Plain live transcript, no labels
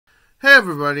Hey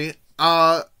everybody,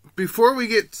 before we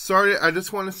get started, I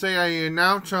just want to say I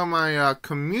announced on my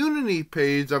community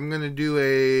page I'm going to do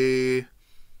a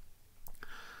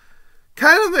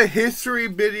kind of a history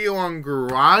video on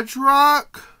garage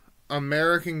rock,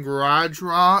 American garage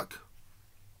rock.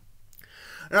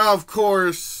 Now, of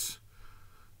course,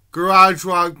 garage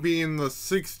rock being the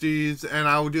 60s, and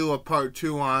I will do a part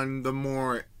 2 on the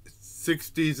more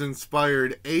 60s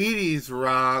inspired 80s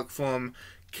rock from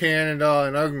Canada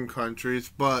and other countries,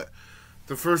 but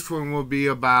the first one will be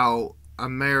about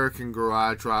American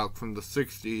garage rock from the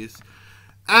 60s.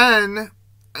 And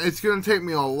it's going to take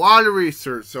me a lot of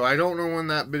research, so I don't know when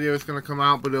that video is going to come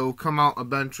out, but it'll come out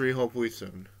eventually, hopefully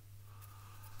soon.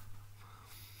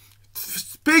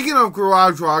 Speaking of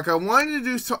garage rock, I wanted to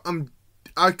do something.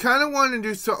 I kind of wanted to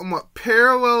do something that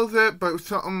parallels it, but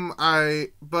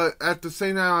at the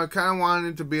same time, I kind of wanted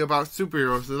it to be about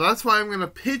superheroes. So that's why I'm going to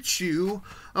pitch you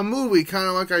a movie, kind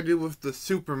of like I did with the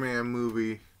Superman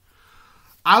movie.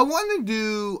 I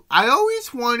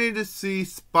always wanted to see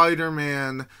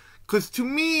Spider-Man, because to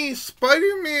me,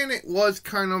 Spider-Man, it was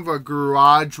kind of a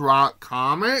garage rock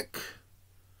comic.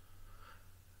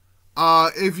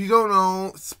 If you don't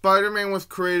know, Spider-Man was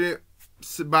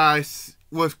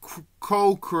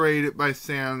co-created by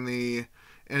Stan Lee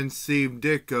and Steve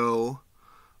Ditko,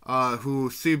 who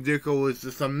Steve Ditko was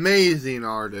this amazing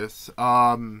artist.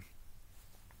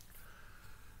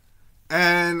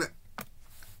 And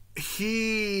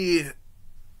he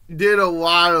did a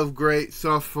lot of great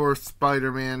stuff for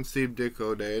Spider-Man, Steve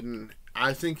Ditko did, and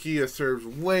I think he deserves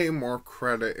way more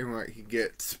credit in what he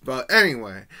gets. But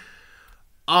anyway,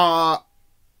 I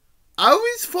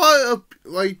always thought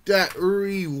like that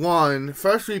early one,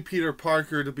 especially Peter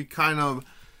Parker, to be kind of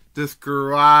this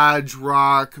garage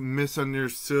rock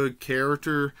misunderstood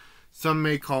character. Some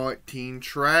may call it teen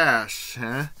trash,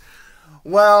 huh?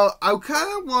 Well, I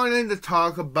kind of wanted to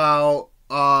talk about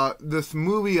this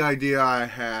movie idea I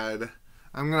had.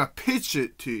 I'm going to pitch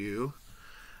it to you.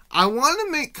 I want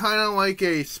to make kind of like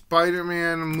a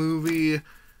Spider-Man movie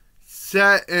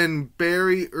set in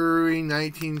very early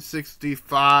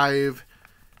 1965,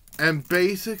 and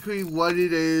basically what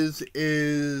it is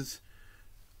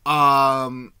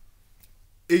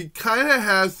it kind of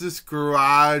has this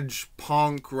garage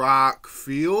punk rock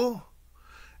feel.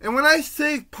 And when I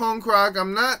say punk rock,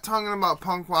 I'm not talking about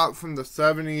punk rock from the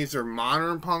 70s or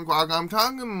modern punk rock. I'm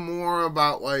talking more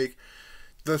about like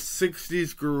the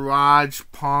 60s garage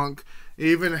punk. It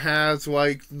even has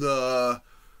like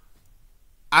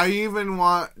I even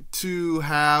want to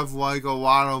have like a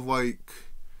lot of like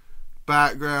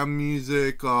background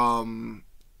music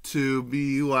to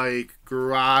be like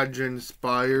garage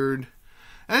inspired.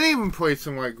 And even play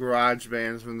some like garage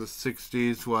bands from the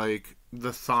 60s, like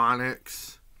the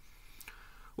Sonics,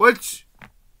 which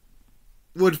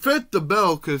would fit the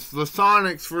bill because the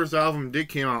Sonics' first album did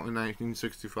came out in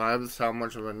 1965. That's how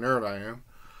much of a nerd I am.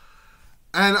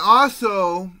 And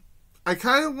also, I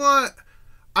don't want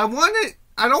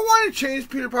to change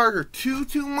Peter Parker too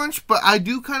much, but I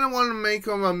do kind of want to make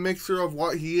him a mixture of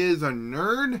what he is, a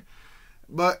nerd,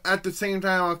 but at the same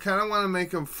time, I kind of want to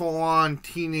make him full-on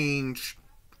teenage,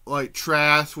 like,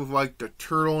 trash with, like, the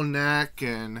turtleneck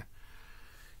and,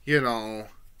 you know,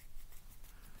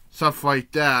 stuff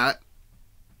like that.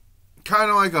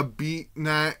 Kind of like a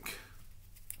beatnik,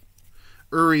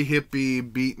 early hippie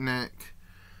beatnik.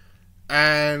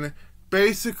 And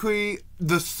basically,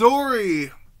 the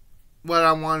story, what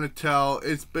I want to tell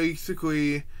is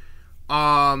basically,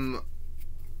 there's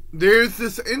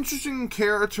this interesting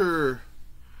character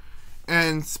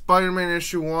in Spider-Man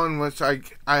issue 1, which I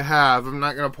have. I'm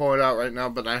not going to pull it out right now,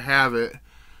 but I have it.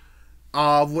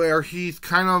 Where he's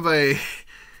kind of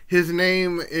his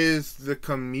name is the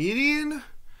Comedian,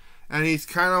 and he's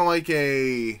kind of like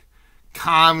a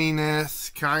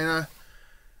communist, kind of.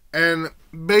 And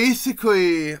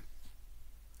basically,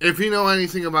 if you know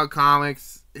anything about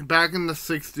comics, back in the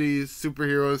 60s,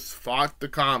 superheroes fought the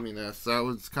communists. That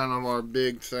was kind of our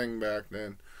big thing back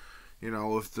then. You know,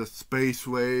 with the space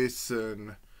race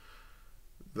and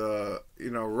the,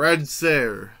 Red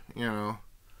Scare,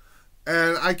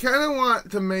 And I kind of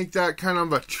want to make that kind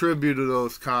of a tribute to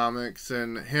those comics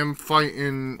and him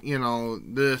fighting,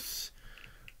 this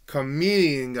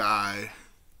comedian guy.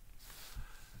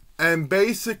 And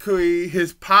basically,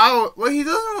 his power, well, he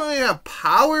doesn't really have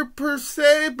power per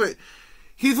se, but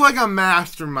he's like a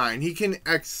mastermind. He can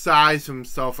excise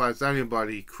himself as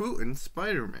anybody, including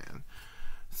Spider-Man.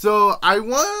 So I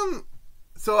want him,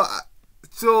 so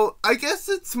I guess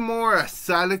it's more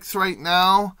aesthetics right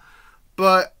now,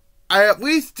 but I at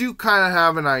least do kind of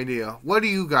have an idea. What do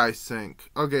you guys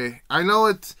think? Okay, I know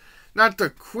it's not the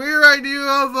queer idea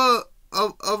of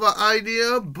of an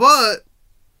idea, but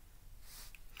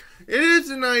it is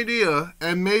an idea,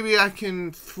 and maybe I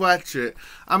can stretch it.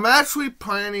 I'm actually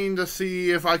planning to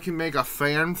see if I can make a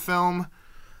fan film.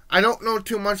 I don't know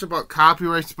too much about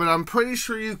copyrights, but I'm pretty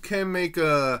sure you can make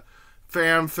a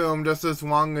fan film just as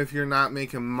long as you're not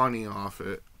making money off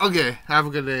it. Okay, have a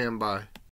good day and bye.